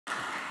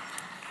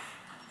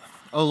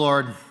O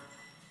Lord,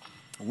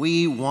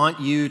 we want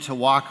you to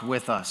walk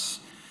with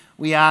us.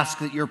 We ask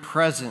that your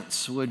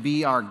presence would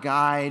be our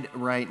guide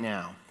right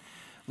now.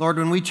 Lord,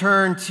 when we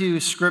turn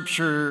to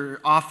Scripture,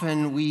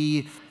 often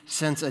we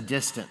sense a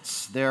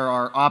distance. There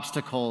are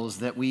obstacles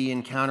that we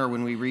encounter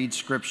when we read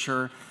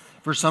Scripture.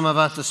 For some of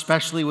us,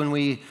 especially when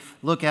we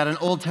look at an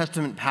Old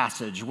Testament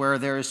passage where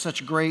there is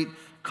such great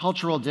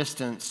cultural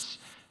distance,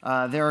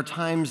 there are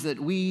times that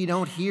we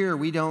don't hear,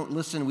 we don't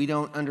listen, we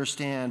don't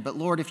understand. But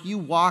Lord, if you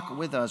walk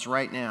with us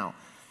right now,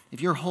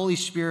 if your Holy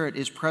Spirit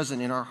is present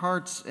in our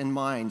hearts and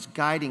minds,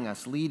 guiding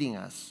us, leading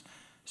us,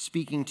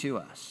 speaking to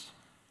us,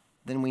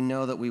 then we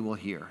know that we will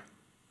hear.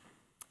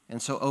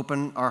 And so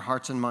open our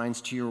hearts and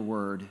minds to your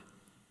word.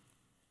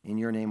 In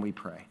your name we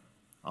pray.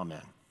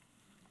 Amen.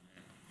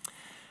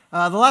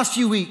 The last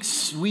few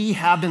weeks, we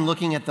have been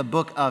looking at the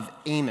book of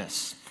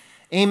Amos.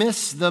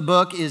 Amos, the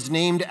book, is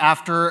named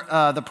after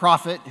the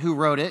prophet who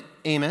wrote it,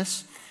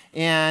 Amos,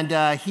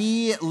 and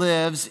he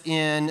lives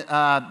in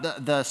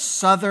the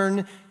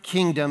southern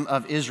kingdom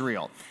of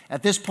Israel.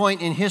 At this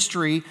point in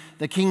history,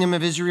 the kingdom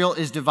of Israel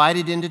is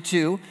divided into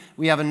two.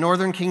 We have a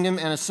northern kingdom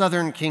and a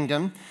southern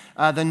kingdom.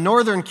 The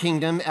northern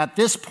kingdom at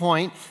this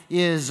point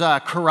is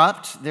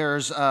corrupt.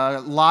 There's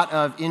a lot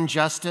of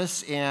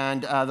injustice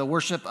and the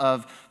worship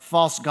of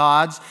false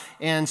gods.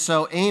 And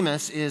so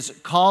Amos is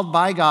called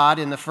by God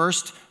in the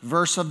first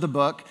verse of the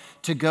book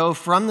to go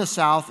from the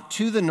south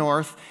to the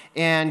north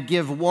and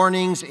give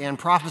warnings and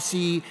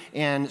prophecy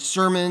and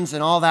sermons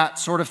and all that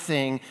sort of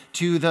thing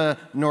to the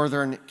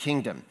northern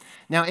kingdom.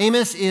 Now,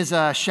 Amos is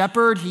a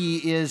shepherd.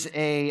 He is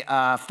a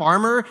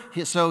farmer,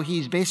 so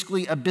he's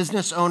basically a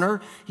business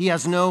owner. He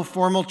has no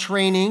formal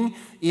training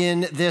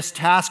in this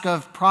task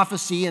of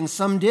prophecy, and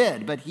some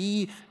did, but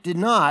he did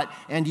not.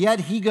 And yet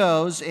he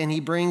goes and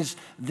he brings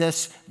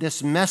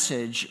this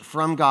message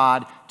from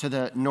God to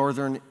the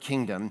northern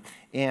kingdom.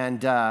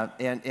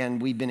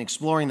 And we've been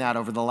exploring that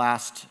over the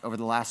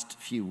last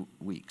few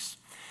weeks.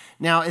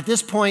 Now, at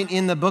this point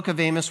in the book of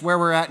Amos, where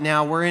we're at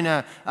now, we're in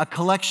a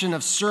collection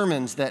of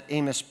sermons that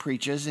Amos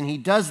preaches, and he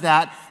does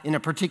that in a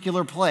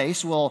particular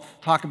place we'll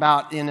talk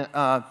about in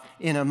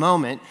a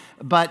moment.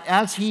 But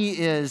as he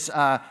is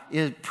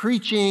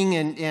preaching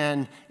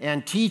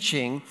and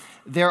teaching,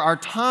 there are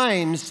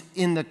times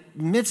in the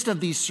midst of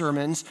these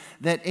sermons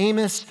that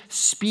Amos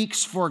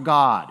speaks for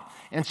God.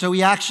 And so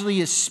he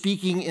actually is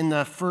speaking in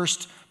the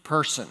first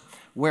person,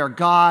 where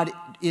God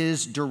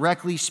is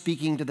directly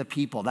speaking to the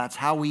people. That's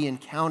how we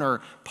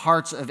encounter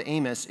parts of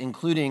Amos,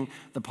 including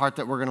the part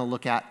that we're going to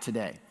look at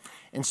today.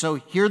 And so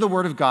hear the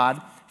word of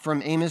God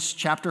from Amos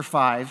chapter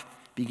 5,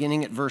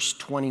 beginning at verse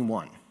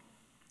 21.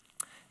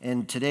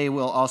 And today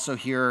we'll also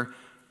hear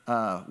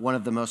one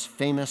of the most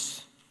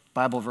famous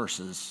Bible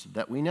verses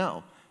that we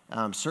know,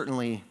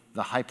 certainly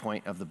the high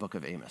point of the book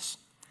of Amos.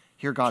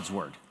 Hear God's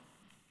word.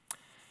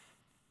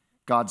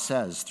 God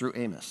says through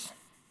Amos,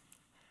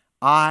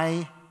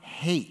 I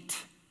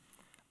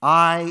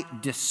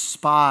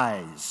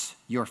despise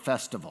your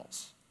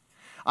festivals.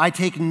 I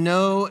take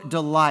no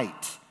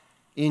delight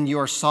in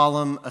your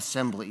solemn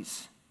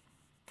assemblies.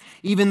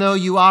 Even though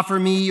you offer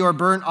me your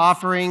burnt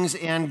offerings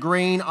and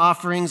grain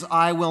offerings,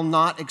 I will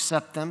not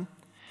accept them.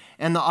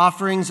 And the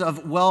offerings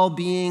of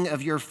well-being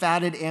of your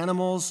fatted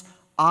animals,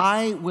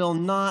 I will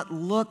not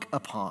look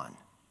upon.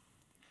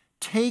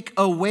 Take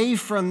away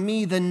from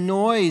me the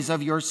noise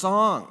of your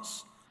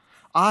songs.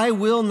 I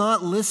will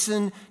not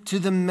listen to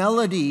the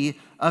melody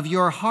of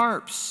your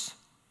harps.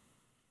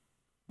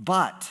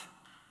 But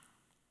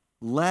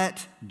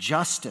let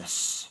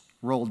justice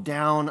roll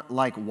down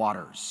like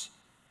waters,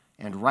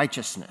 and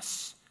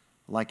righteousness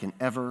like an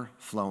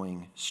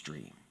ever-flowing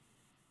stream.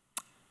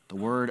 The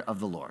word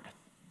of the Lord.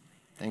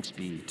 Thanks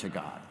be to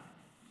God.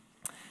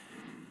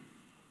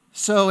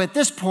 So at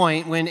this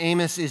point, when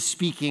Amos is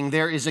speaking,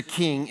 there is a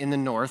king in the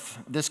north.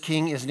 This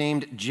king is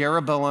named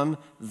Jeroboam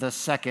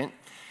II.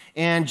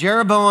 And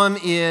Jeroboam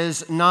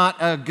is not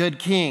a good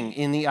king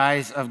in the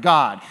eyes of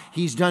God.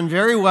 He's done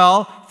very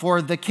well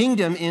for the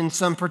kingdom in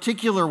some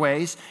particular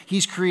ways.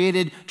 He's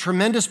created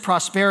tremendous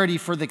prosperity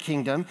for the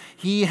kingdom.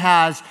 He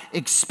has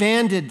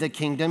expanded the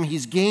kingdom.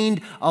 He's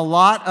gained a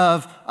lot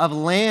of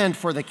land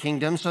for the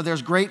kingdom. So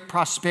there's great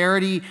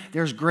prosperity.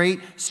 There's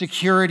great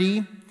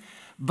security.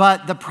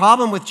 But the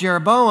problem with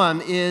Jeroboam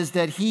is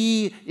that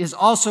he is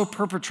also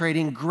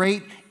perpetrating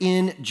great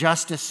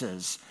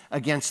injustices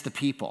against the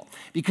people.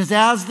 Because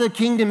as the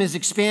kingdom is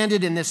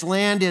expanded and this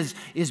land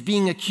is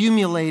being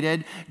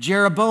accumulated,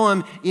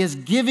 Jeroboam is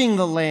giving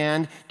the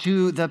land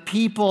to the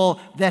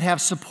people that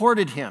have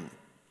supported him.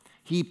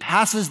 He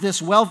passes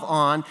this wealth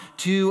on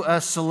to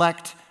a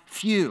select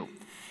few.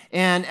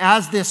 And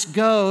as this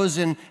goes,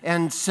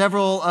 and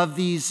several of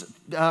these,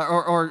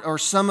 or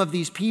some of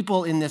these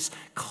people in this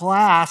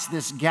class,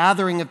 this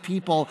gathering of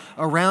people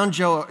around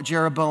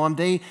Jeroboam,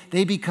 they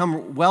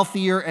become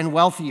wealthier and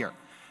wealthier.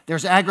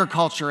 There's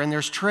agriculture and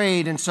there's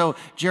trade, and so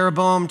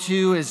Jeroboam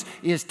too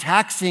is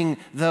taxing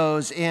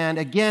those, and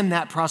again,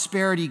 that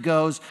prosperity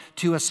goes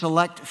to a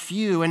select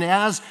few. And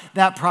as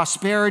that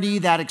prosperity,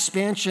 that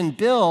expansion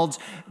builds,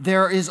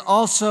 there is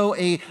also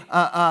an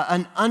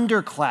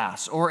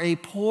underclass or a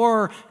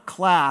poor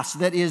class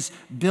that is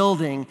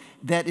building,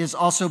 that is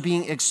also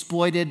being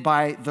exploited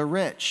by the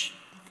rich.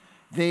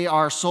 They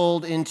are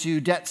sold into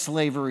debt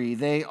slavery.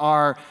 They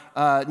are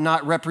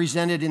not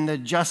represented in the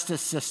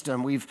justice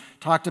system. We've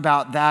talked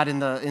about that in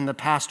the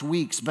past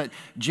weeks. But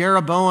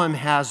Jeroboam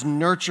has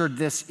nurtured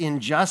this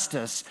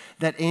injustice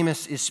that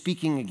Amos is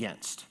speaking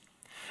against.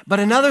 But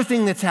another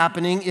thing that's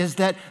happening is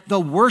that the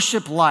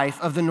worship life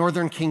of the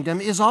northern kingdom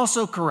is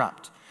also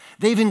corrupt.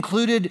 They've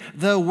included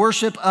the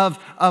worship of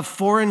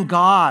foreign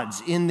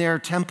gods in their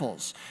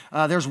temples.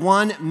 There's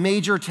one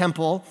major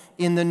temple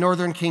in the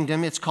northern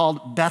kingdom. It's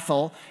called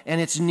Bethel,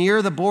 and it's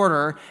near the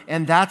border,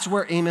 and that's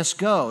where Amos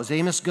goes.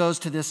 Amos goes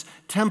to this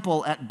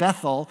temple at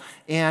Bethel,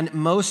 and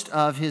most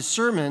of his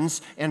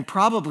sermons, and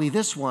probably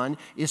this one,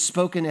 is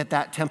spoken at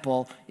that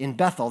temple in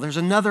Bethel. There's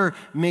another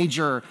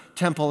major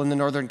temple in the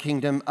northern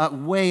kingdom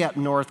way up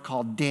north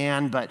called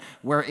Dan, but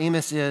where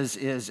Amos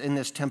is in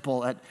this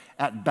temple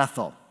at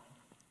Bethel.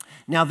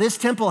 Now, this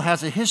temple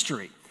has a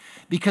history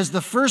because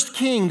the first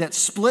king that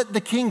split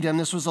the kingdom,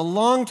 this was a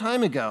long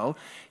time ago,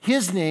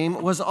 his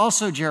name was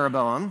also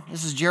Jeroboam.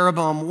 This is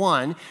Jeroboam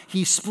 1.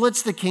 He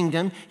splits the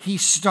kingdom. He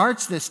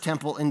starts this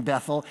temple in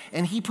Bethel,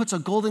 and he puts a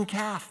golden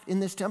calf in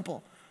this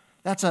temple.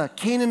 That's a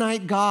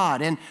Canaanite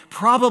god, and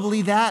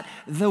probably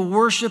the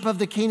worship of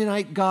the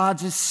Canaanite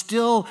gods is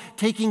still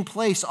taking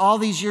place all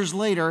these years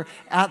later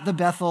at the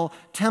Bethel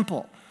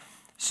temple.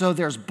 So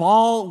there's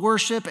Baal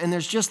worship, and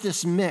there's just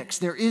this mix.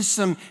 There is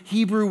some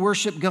Hebrew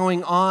worship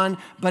going on,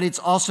 but it's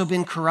also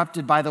been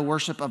corrupted by the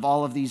worship of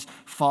all of these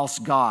false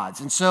gods.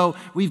 And so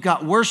we've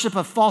got worship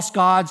of false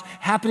gods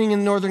happening in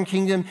the northern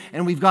kingdom,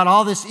 and we've got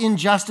all this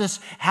injustice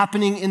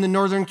happening in the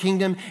northern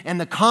kingdom,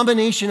 and the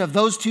combination of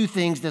those two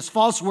things, this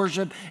false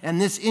worship and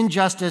this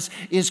injustice,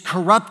 is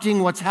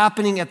corrupting what's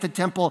happening at the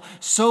temple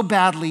so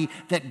badly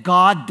that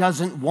God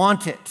doesn't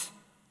want it.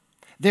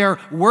 They're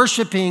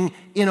worshiping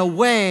in a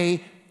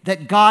way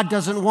that God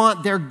doesn't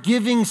want. They're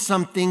giving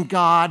something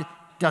God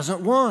doesn't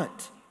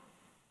want.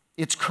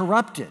 It's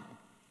corrupted.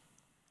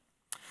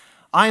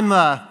 I'm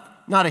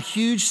not a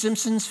huge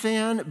Simpsons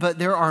fan, but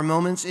there are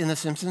moments in The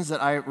Simpsons that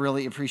I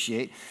really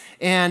appreciate.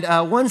 And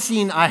one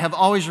scene I have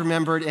always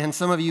remembered, and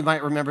some of you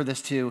might remember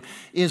this too,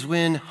 is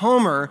when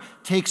Homer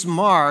takes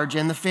Marge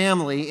and the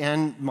family,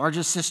 and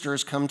Marge's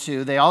sisters come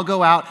too. They all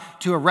go out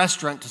to a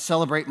restaurant to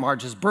celebrate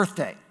Marge's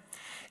birthday.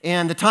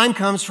 And the time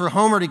comes for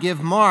Homer to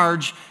give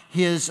Marge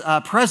his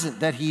present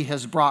that he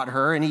has brought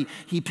her. And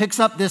he picks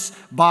up this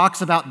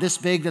box about this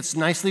big that's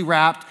nicely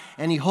wrapped,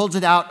 and he holds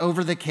it out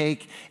over the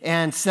cake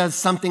and says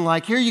something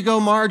like, "Here you go,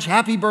 Marge,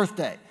 happy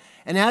birthday."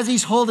 And as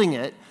he's holding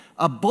it,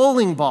 a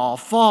bowling ball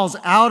falls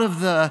out of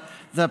the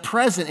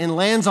present and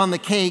lands on the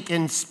cake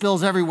and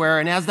spills everywhere.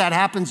 And as that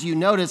happens, you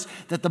notice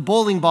that the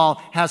bowling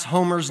ball has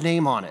Homer's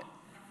name on it.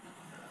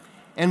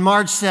 And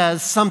Marge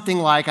says something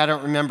like, I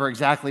don't remember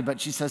exactly, but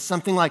she says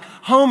something like,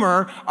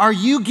 "Homer, are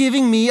you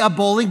giving me a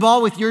bowling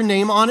ball with your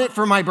name on it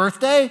for my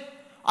birthday?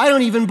 I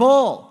don't even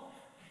bowl."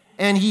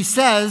 And he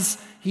says,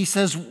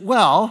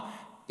 "Well,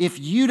 if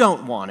you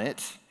don't want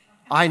it,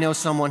 I know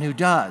someone who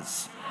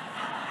does."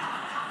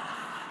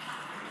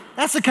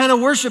 That's the kind of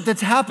worship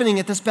that's happening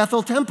at this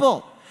Bethel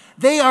temple.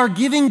 They are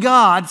giving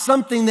God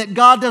something that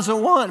God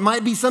doesn't want. It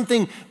might be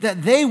something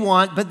that they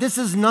want, but this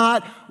is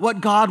not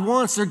what God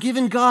wants. They're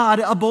giving God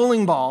a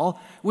bowling ball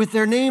with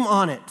their name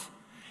on it.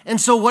 And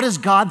so what does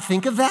God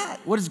think of that?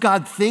 What does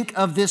God think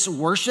of this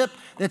worship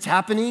that's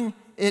happening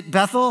at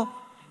Bethel?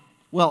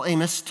 Well,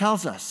 Amos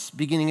tells us,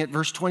 beginning at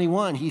verse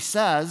 21,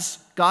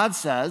 God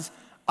says,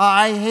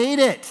 "I hate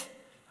it.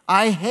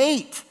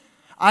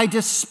 I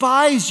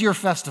despise your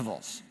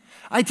festivals.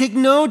 I take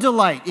no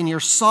delight in your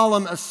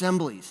solemn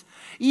assemblies.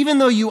 Even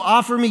though you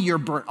offer me your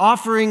burnt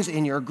offerings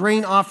and your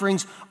grain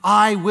offerings,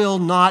 I will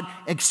not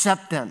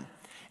accept them.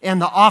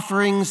 And the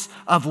offerings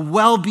of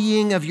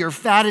well-being of your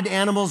fatted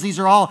animals, these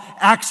are all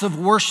acts of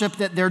worship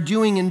that they're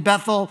doing in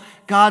Bethel.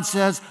 God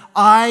says,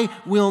 I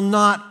will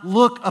not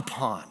look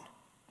upon."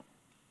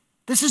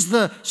 This is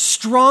the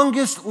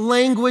strongest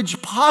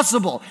language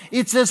possible.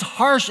 It's as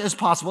harsh as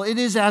possible. It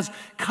is as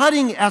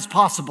cutting as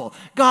possible.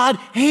 God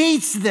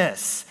hates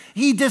this.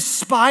 He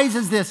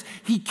despises this.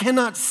 He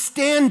cannot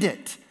stand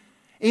it.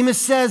 Amos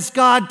says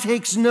God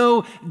takes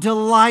no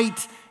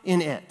delight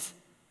in it.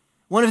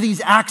 One of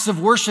these acts of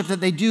worship that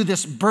they do,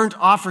 this burnt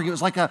offering, it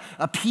was like a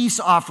peace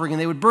offering,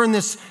 and they would burn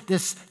this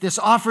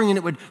offering, and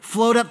it would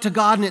float up to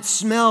God, and it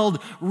smelled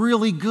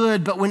really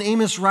good. But when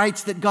Amos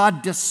writes that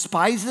God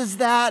despises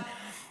that,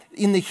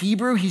 in the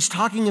Hebrew, he's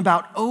talking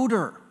about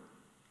odor.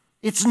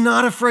 It's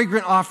not a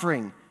fragrant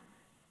offering.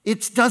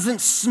 It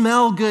doesn't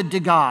smell good to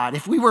God.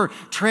 If we were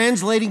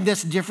translating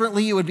this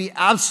differently, it would be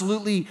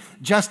absolutely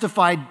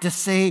justified to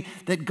say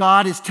that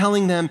God is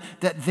telling them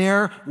that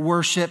their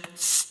worship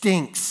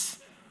stinks.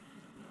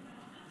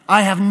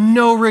 I have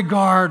no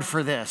regard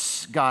for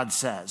this, God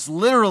says.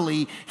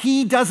 Literally,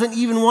 he doesn't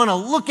even want to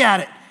look at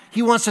it.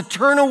 He wants to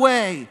turn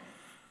away.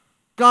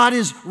 God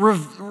is,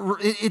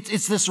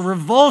 it's this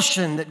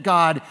revulsion that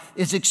God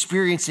is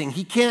experiencing.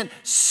 He can't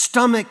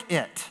stomach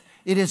it.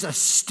 It is a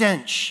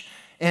stench,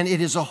 and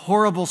it is a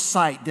horrible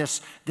sight,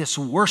 this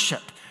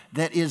worship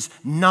that is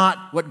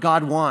not what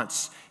God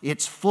wants.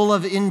 It's full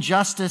of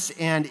injustice,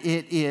 and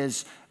it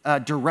is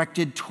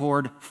directed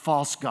toward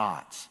false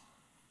gods.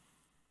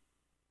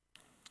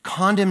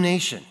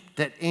 Condemnation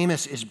that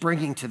Amos is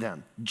bringing to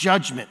them,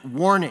 judgment,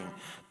 warning.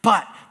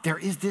 But there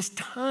is this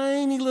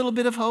tiny little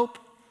bit of hope.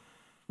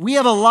 We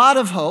have a lot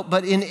of hope,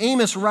 but in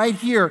Amos right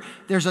here,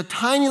 there's a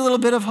tiny little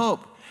bit of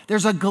hope.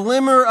 There's a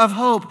glimmer of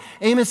hope.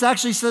 Amos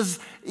actually says,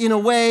 in a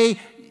way,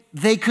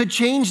 they could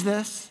change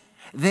this.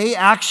 They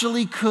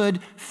actually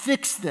could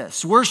fix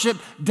this. Worship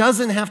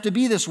doesn't have to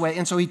be this way.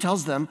 And so he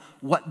tells them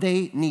what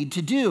they need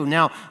to do.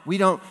 Now, we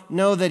don't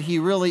know that he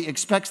really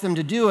expects them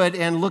to do it.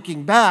 And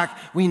looking back,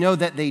 we know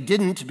that they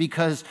didn't,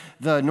 because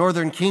the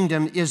northern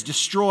kingdom is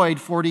destroyed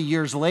 40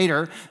 years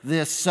later.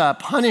 This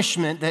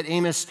punishment that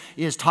Amos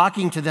is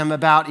talking to them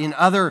about in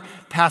other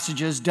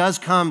passages does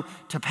come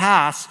to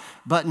pass.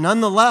 But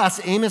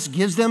nonetheless, Amos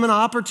gives them an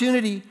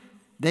opportunity.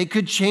 They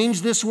could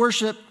change this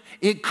worship.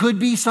 It could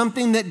be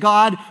something that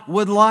God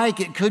would like.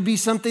 It could be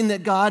something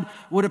that God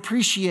would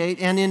appreciate.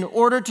 And in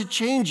order to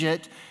change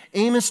it,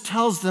 Amos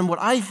tells them what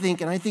I think,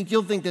 and I think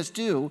you'll think this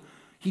too,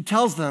 he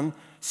tells them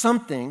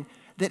something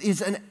that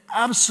is an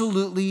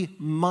absolutely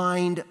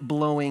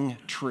mind-blowing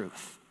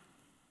truth.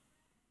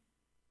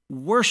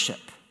 Worship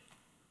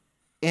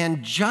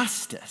and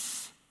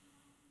justice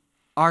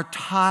are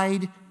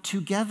tied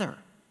together.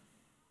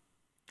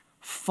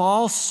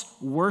 False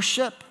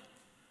worship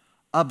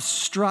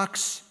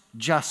obstructs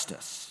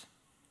justice,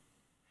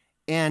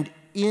 and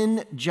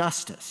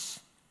injustice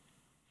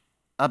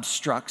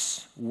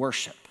obstructs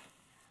worship.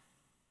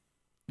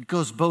 It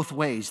goes both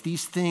ways.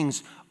 These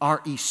things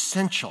are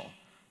essential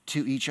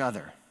to each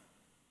other.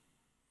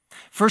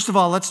 First of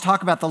all, let's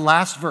talk about the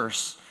last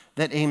verse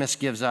that Amos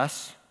gives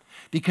us,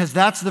 because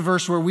that's the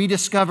verse where we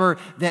discover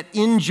that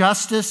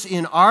injustice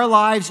in our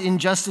lives,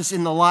 injustice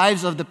in the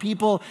lives of the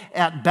people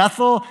at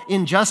Bethel,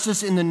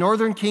 injustice in the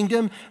northern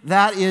kingdom,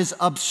 that is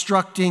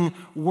obstructing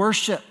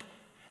worship.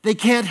 They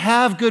can't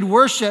have good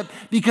worship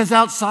because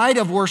outside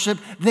of worship,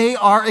 they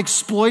are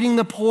exploiting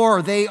the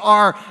poor. They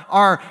are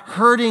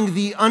hurting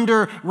the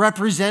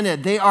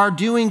underrepresented. They are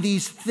doing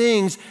these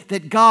things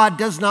that God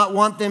does not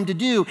want them to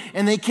do.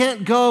 And they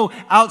can't go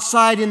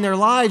outside in their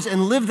lives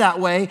and live that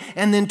way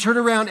and then turn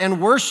around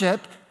and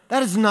worship.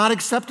 That is not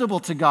acceptable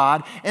to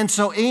God. And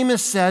so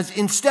Amos says,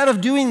 instead of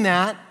doing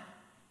that,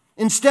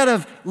 instead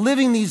of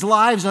living these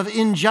lives of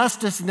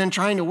injustice and then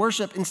trying to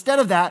worship, instead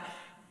of that,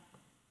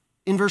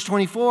 in verse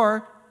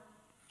 24,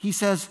 he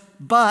says,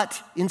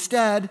 but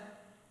instead,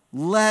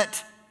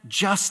 let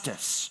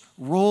justice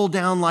roll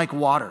down like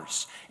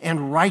waters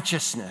and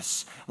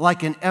righteousness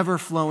like an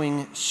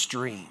ever-flowing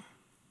stream.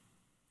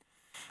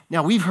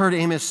 Now, we've heard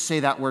Amos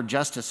say that word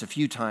justice a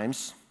few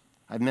times.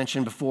 I've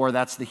mentioned before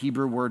that's the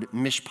Hebrew word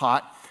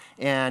mishpat,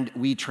 and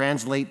we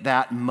translate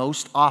that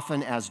most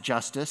often as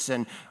justice,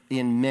 and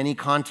in many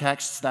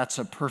contexts, that's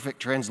a perfect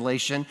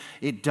translation.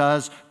 It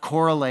does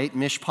correlate,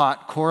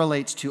 mishpat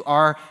correlates to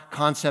our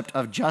concept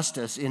of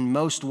justice in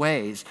most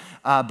ways,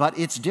 but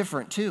it's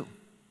different too.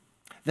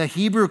 The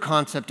Hebrew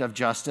concept of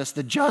justice,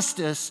 the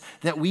justice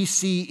that we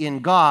see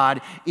in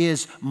God,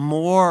 is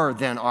more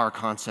than our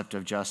concept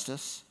of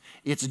justice.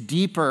 It's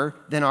deeper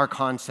than our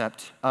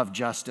concept of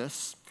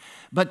justice.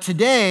 But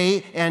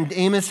today, and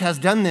Amos has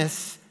done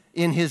this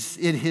in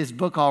his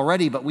book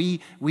already, but we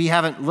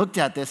haven't looked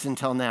at this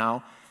until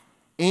now,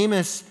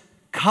 Amos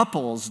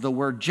couples the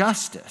word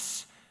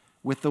justice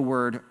with the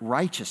word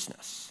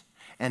righteousness.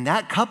 And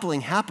that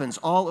coupling happens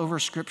all over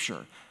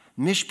Scripture.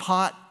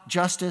 Mishpat,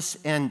 justice,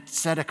 and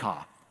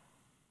tzedakah,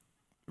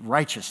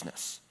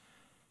 righteousness.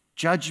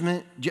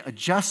 Judgment,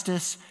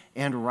 justice,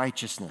 and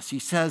righteousness. He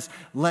says,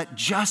 let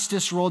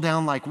justice roll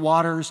down like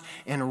waters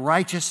and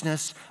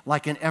righteousness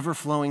like an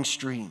ever-flowing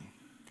stream.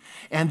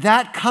 And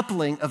that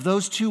coupling of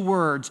those two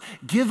words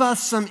give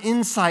us some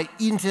insight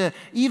into,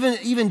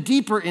 even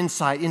deeper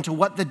insight into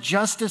what the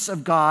justice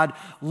of God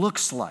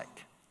looks like.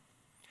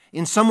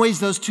 In some ways,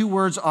 those two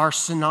words are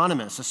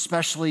synonymous,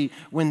 especially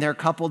when they're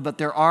coupled, but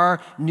there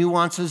are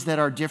nuances that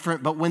are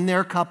different. But when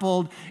they're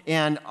coupled,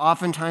 and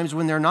oftentimes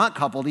when they're not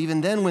coupled,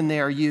 even then when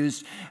they are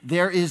used,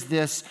 there is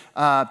this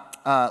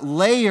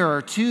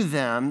layer to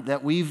them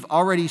that we've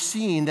already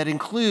seen that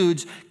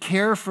includes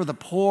care for the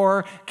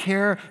poor,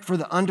 care for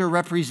the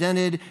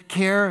underrepresented,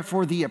 care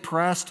for the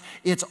oppressed.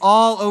 It's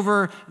all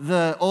over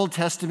the Old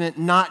Testament,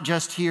 not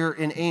just here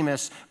in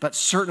Amos, but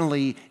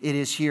certainly it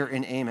is here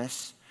in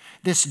Amos.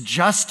 This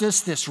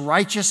justice, this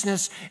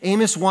righteousness,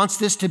 Amos wants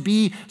this to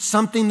be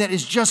something that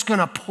is just going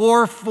to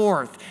pour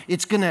forth.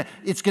 It's going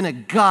to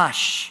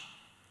gush.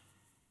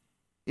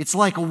 It's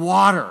like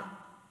water.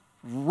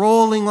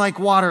 Rolling like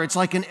water. It's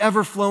like an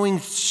ever-flowing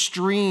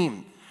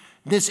stream.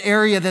 This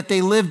area that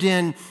they lived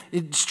in,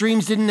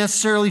 streams didn't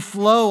necessarily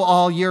flow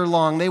all year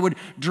long. They would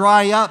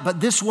dry up, but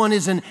this one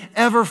is an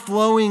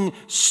ever-flowing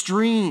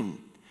stream.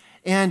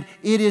 And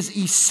it is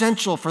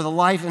essential for the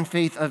life and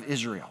faith of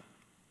Israel.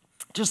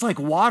 Just like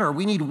water,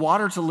 we need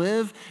water to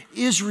live.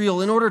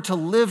 Israel, in order to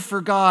live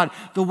for God,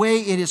 the way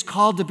it is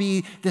called to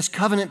be this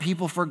covenant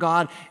people for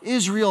God,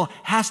 Israel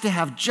has to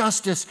have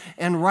justice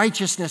and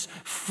righteousness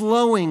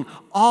flowing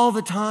all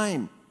the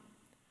time.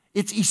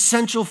 It's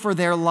essential for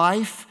their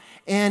life.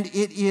 And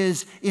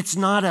it's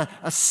not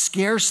a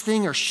scarce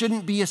thing, or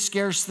shouldn't be a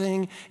scarce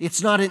thing.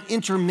 It's not an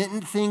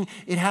intermittent thing.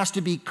 It has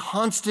to be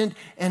constant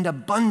and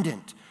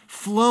abundant,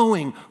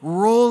 flowing,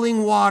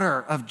 rolling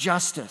water of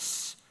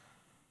justice.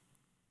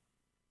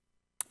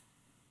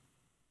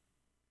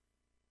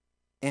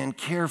 And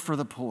care for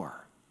the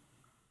poor,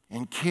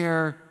 and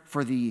care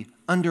for the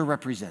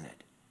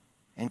underrepresented,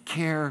 and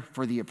care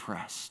for the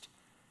oppressed,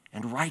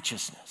 and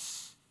righteousness.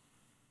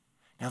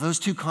 Now, those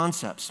two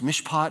concepts,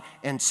 mishpat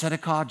and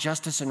tzedakah,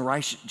 justice and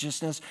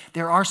righteousness,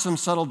 there are some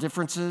subtle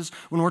differences.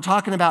 When we're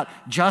talking about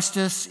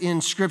justice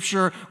in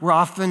Scripture, we're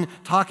often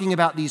talking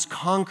about these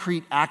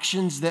concrete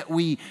actions that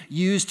we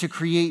use to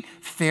create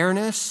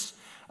fairness.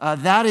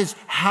 That is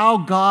how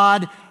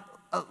God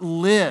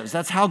lives.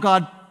 That's how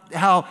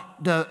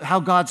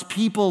God's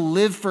people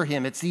live for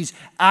him. It's these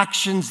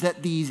actions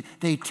that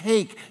they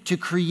take to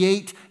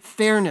create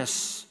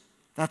fairness.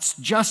 That's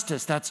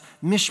justice. That's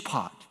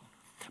mishpat.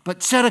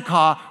 But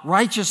tzedakah,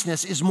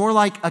 righteousness, is more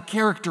like a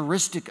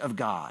characteristic of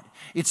God.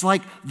 It's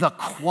like the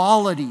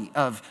quality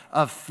of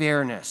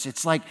fairness.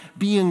 It's like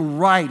being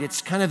right.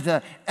 It's kind of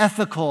the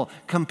ethical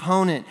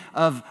component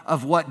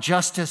of what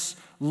justice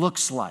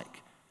looks like.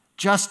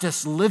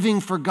 Justice, living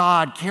for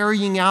God,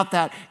 carrying out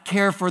that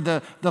care for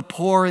the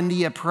poor and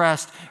the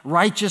oppressed.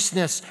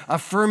 Righteousness,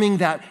 affirming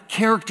that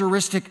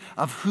characteristic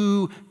of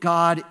who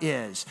God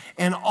is.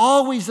 And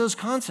always those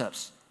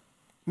concepts,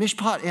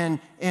 mishpat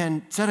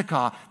and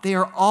tzedakah, they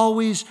are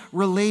always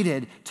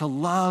related to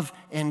love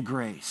and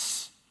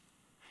grace.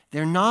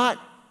 They're not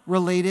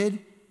related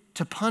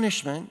to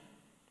punishment.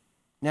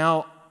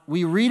 Now,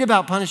 we read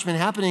about punishment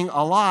happening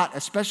a lot,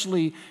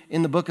 especially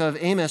in the book of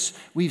Amos.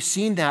 We've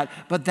seen that.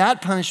 But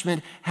that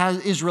punishment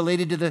is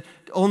related to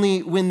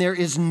only when there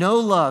is no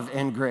love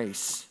and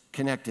grace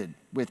connected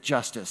with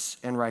justice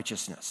and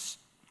righteousness.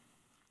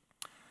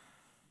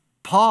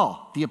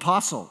 Paul, the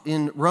apostle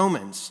in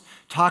Romans,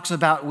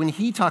 when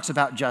he talks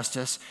about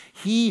justice,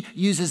 he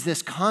uses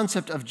this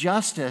concept of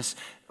justice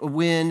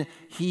when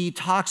he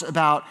talks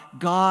about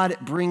God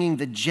bringing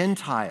the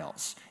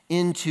Gentiles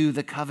into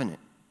the covenant.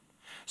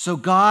 So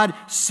God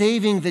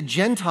saving the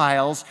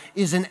Gentiles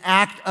is an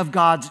act of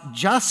God's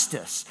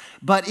justice.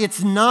 But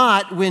it's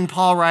not, when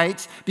Paul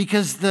writes,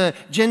 because the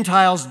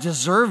Gentiles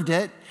deserved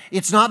it.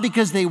 It's not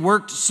because they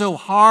worked so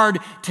hard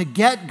to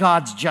get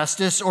God's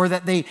justice or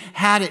that they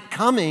had it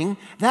coming.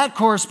 That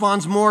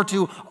corresponds more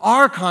to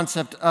our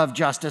concept of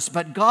justice.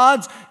 But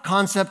God's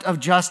concept of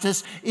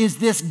justice is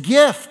this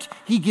gift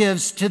he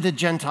gives to the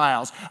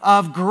Gentiles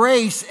of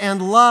grace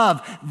and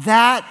love.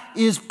 That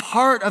is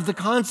part of the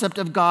concept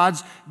of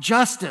God's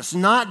justice,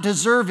 not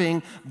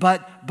deserving,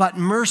 but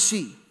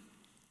mercy.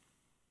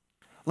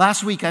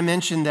 Last week I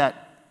mentioned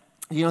that,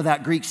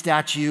 that Greek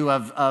statue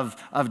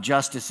of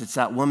justice. It's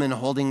that woman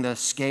holding the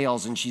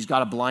scales, and she's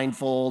got a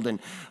blindfold.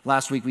 And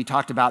last week we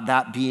talked about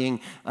that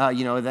being,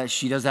 that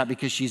she does that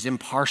because she's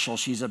impartial,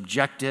 she's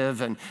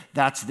objective, and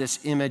that's this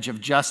image of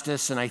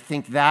justice. And I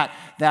think that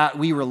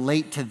we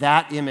relate to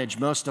that image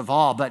most of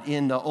all. But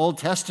in the Old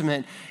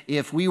Testament,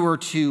 if we were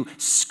to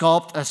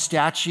sculpt a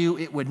statue,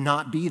 it would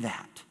not be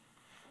that.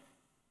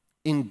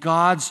 In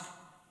God's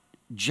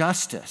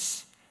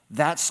justice,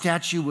 that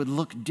statue would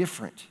look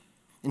different.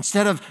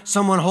 Instead of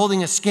someone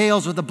holding a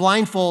scales with a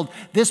blindfold,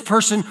 this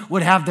person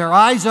would have their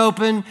eyes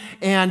open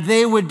and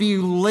they would be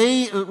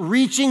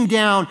reaching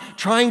down,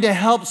 trying to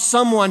help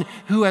someone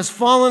who has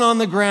fallen on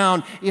the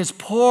ground, is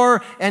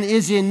poor and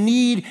is in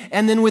need.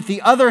 And then with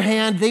the other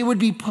hand, they would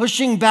be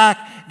pushing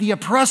back the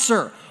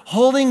oppressor,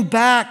 holding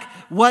back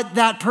what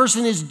that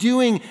person is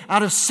doing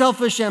out of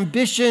selfish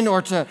ambition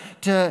or to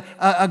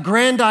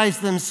aggrandize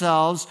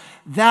themselves.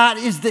 That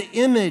is the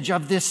image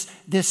of this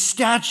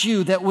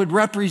statue that would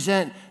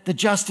represent the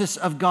justice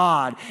of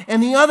God.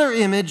 And the other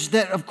image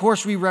that, of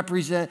course,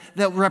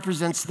 that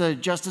represents the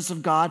justice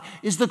of God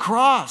is the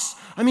cross.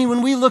 I mean,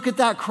 when we look at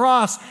that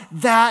cross,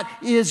 that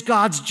is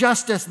God's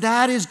justice.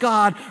 That is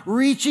God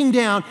reaching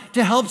down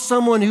to help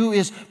someone who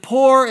is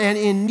poor and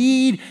in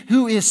need,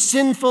 who is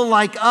sinful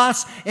like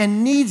us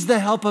and needs the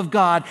help of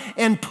God,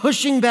 and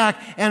pushing back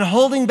and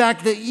holding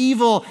back the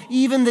evil,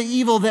 even the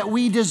evil that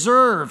we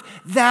deserve.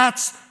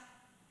 That's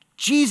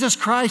Jesus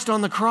Christ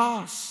on the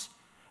cross.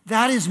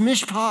 That is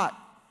mishpat.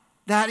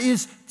 That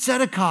is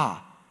tzedakah,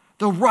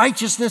 the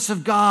righteousness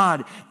of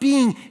God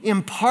being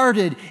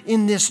imparted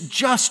in this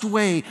just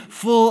way,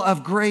 full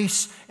of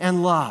grace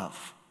and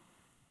love.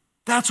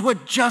 That's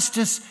what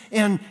justice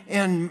and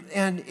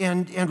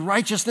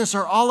righteousness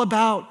are all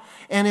about.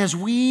 And as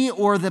we,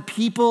 or the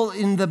people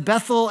in the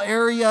Bethel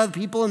area, the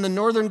people in the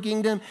northern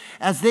kingdom,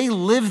 as they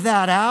live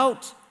that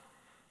out,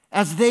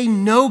 as they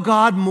know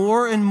God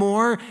more and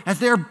more, as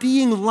they're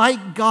being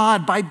like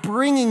God by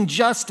bringing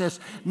justice,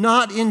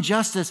 not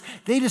injustice,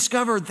 they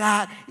discover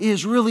that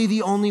is really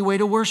the only way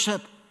to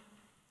worship.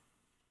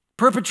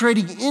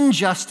 Perpetrating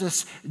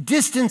injustice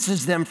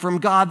distances them from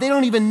God. They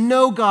don't even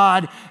know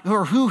God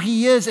or who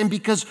He is, and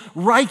because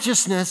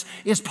righteousness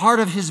is part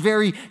of His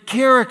very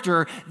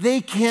character,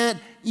 they can't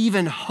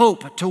even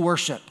hope to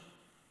worship.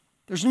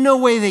 There's no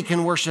way they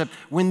can worship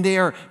when they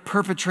are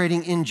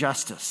perpetrating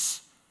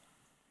injustice.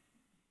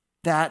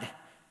 That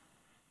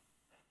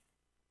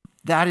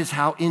is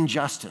how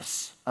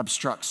injustice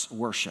obstructs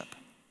worship.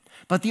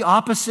 But the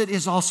opposite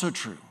is also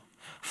true.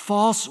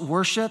 False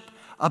worship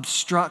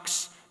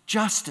obstructs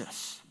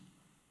justice.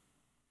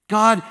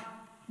 God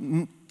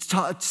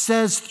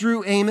says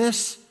through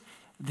Amos,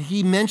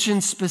 he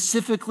mentions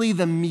specifically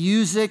the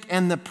music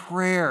and the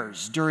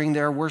prayers during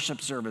their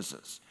worship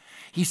services.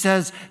 He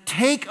says,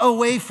 "Take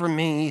away from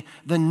me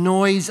the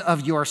noise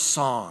of your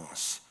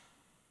songs.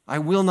 I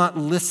will not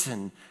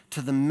listen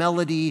to the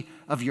melody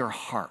of your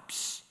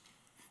harps."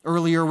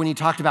 Earlier, when he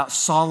talked about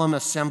solemn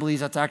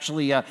assemblies, that's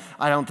actually, I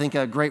don't think,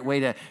 a great way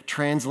to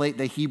translate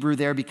the Hebrew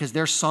there, because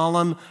their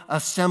solemn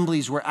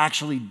assemblies were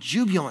actually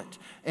jubilant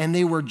and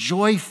they were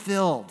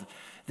joy-filled.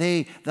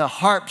 The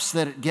harps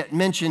that get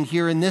mentioned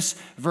here in this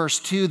verse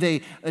too,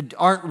 they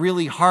aren't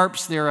really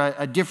harps. They're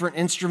a different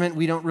instrument.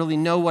 We don't really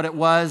know what it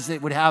was.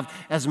 It would have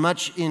as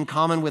much in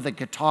common with a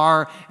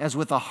guitar as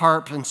with a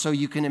harp. And so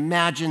you can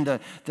imagine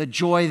the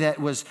joy that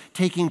was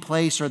taking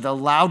place, or the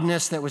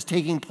loudness that was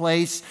taking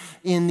place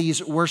in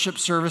these worship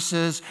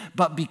services.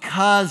 But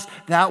because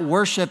that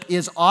worship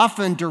is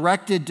often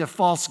directed to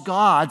false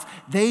gods,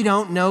 they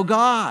don't know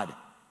God.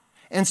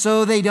 And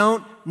so they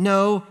don't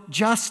know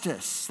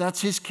justice. That's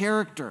His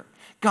character.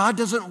 God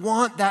doesn't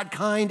want that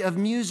kind of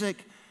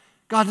music.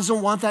 God doesn't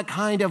want that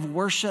kind of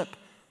worship.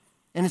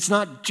 And it's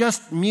not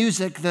just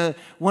music.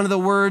 One of the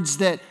words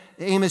that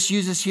Amos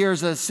uses here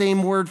is the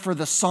same word for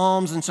the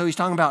Psalms. And so he's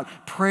talking about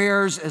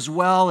prayers as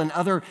well and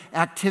other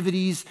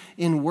activities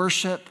in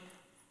worship.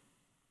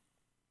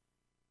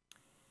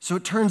 So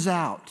it turns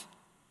out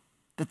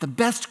that the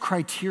best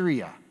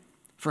criteria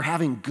for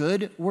having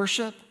good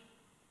worship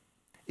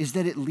is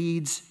that it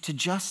leads to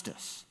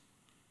justice.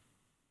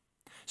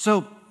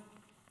 So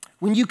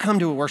when you come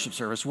to a worship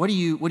service, what do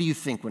you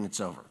think when it's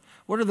over?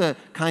 What are the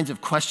kinds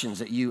of questions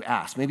that you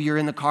ask? Maybe you're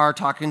in the car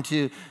talking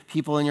to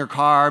people in your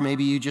car.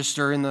 Maybe you just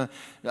are in the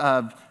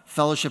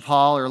fellowship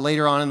hall, or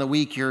later on in the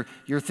week you're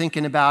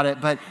thinking about it.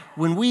 But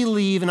when we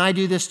leave, and I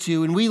do this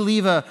too, when we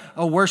leave a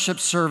worship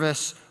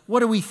service,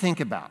 what do we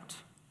think about?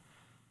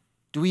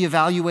 Do we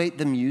evaluate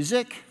the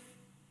music?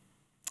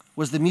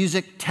 Was the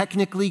music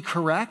technically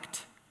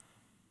correct?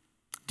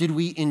 Did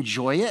we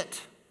enjoy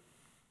it?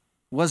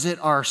 Was it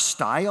our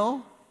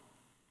style?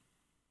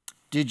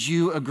 Did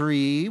you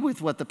agree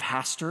with what the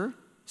pastor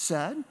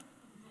said?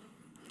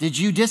 Did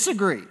you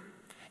disagree?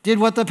 Did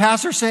what the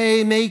pastor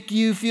say make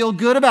you feel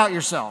good about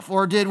yourself?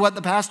 Or did what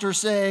the pastor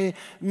say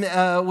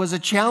was a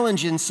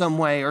challenge in some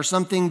way, or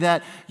something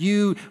that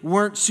you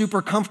weren't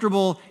super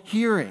comfortable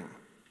hearing?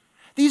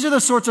 These are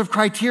the sorts of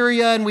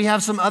criteria, and we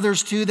have some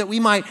others too that we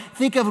might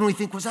think of when we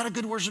think, was that a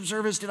good worship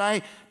service? Did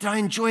I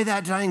enjoy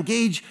that? Did I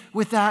engage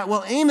with that?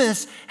 Well,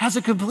 Amos has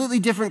a completely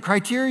different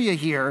criteria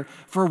here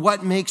for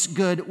what makes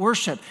good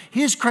worship.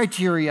 His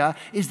criteria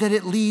is that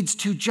it leads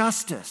to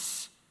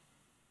justice.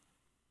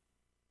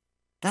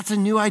 That's a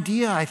new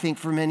idea, I think,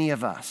 for many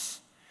of us.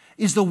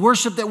 Is the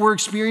worship that we're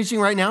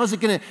experiencing right now, is it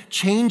going to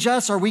change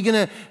us? Are we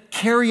going to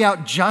carry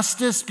out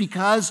justice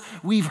because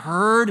we've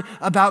heard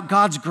about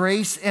God's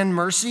grace and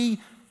mercy?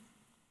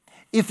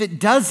 If it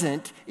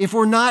doesn't, if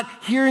we're not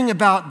hearing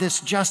about this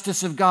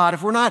justice of God,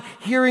 if we're not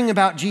hearing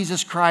about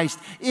Jesus Christ,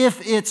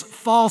 if it's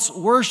false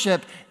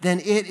worship, then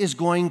it is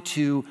going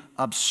to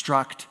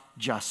obstruct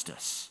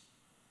justice.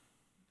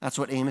 That's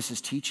what Amos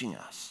is teaching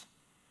us.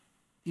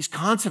 These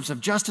concepts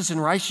of justice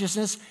and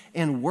righteousness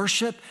and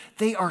worship,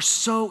 they are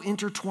so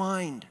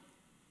intertwined.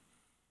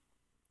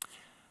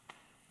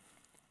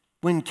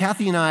 When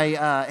Kathy and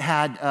I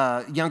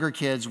had younger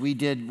kids, we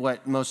did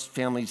what most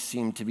families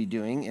seem to be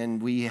doing, and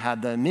we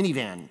had the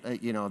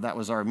minivan. That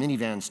was our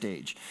minivan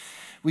stage.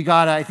 We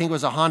got, I think it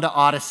was a Honda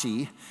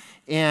Odyssey,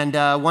 and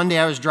one day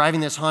I was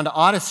driving this Honda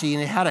Odyssey,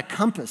 and it had a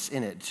compass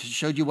in it. It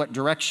showed you what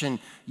direction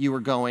you were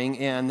going,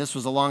 and this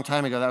was a long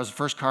time ago. That was the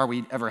first car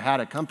we'd ever had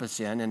a compass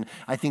in, and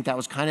I think that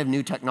was kind of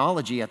new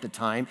technology at the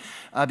time,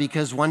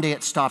 because one day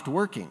it stopped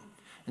working.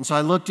 And so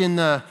I looked in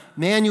the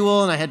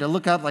manual, and I had to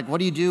look up, what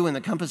do you do when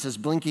the compass is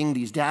blinking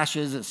these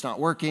dashes, it's not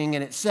working,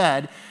 and it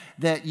said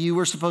that you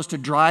were supposed to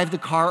drive the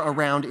car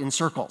around in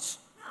circles.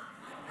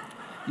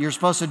 You're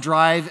supposed to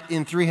drive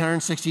in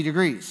 360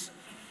 degrees.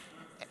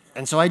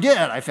 And so I did.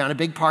 I found a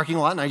big parking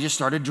lot, and I just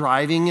started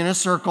driving in a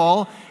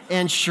circle,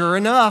 and sure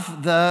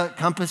enough, the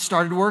compass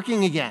started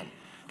working again.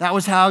 That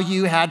was how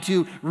you had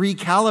to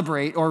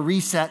recalibrate or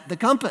reset the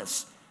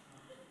compass.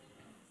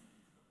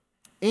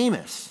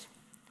 Amos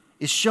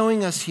is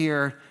showing us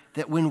here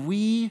that when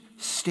we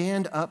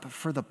stand up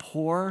for the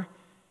poor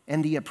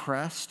and the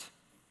oppressed,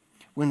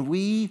 when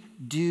we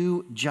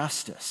do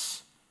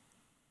justice,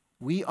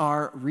 we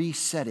are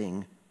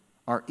resetting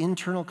our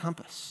internal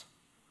compass,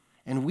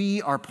 and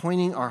we are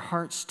pointing our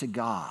hearts to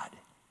God.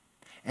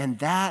 And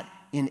that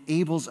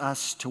enables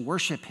us to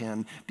worship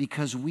him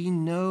because we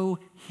know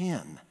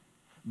him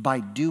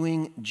by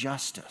doing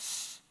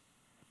justice,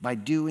 by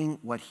doing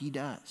what he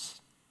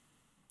does.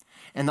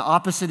 And the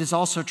opposite is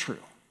also true,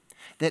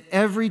 that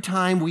every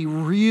time we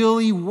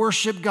really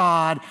worship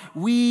God,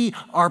 we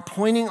are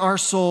pointing our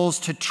souls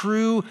to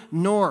true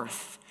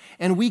north.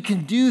 And we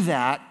can do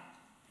that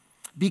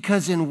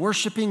because in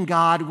worshiping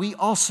God, we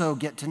also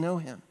get to know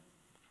him.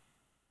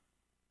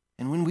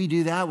 And when we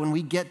do that, when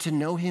we get to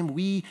know him,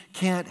 we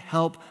can't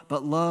help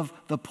but love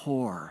the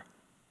poor.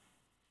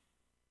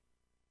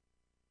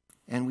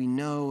 And we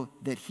know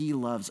that he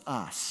loves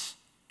us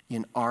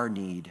in our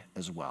need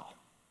as well.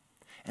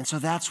 And so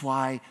that's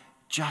why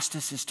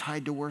justice is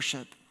tied to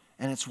worship,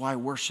 and it's why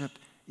worship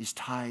is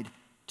tied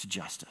to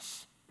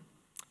justice.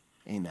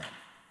 Amen.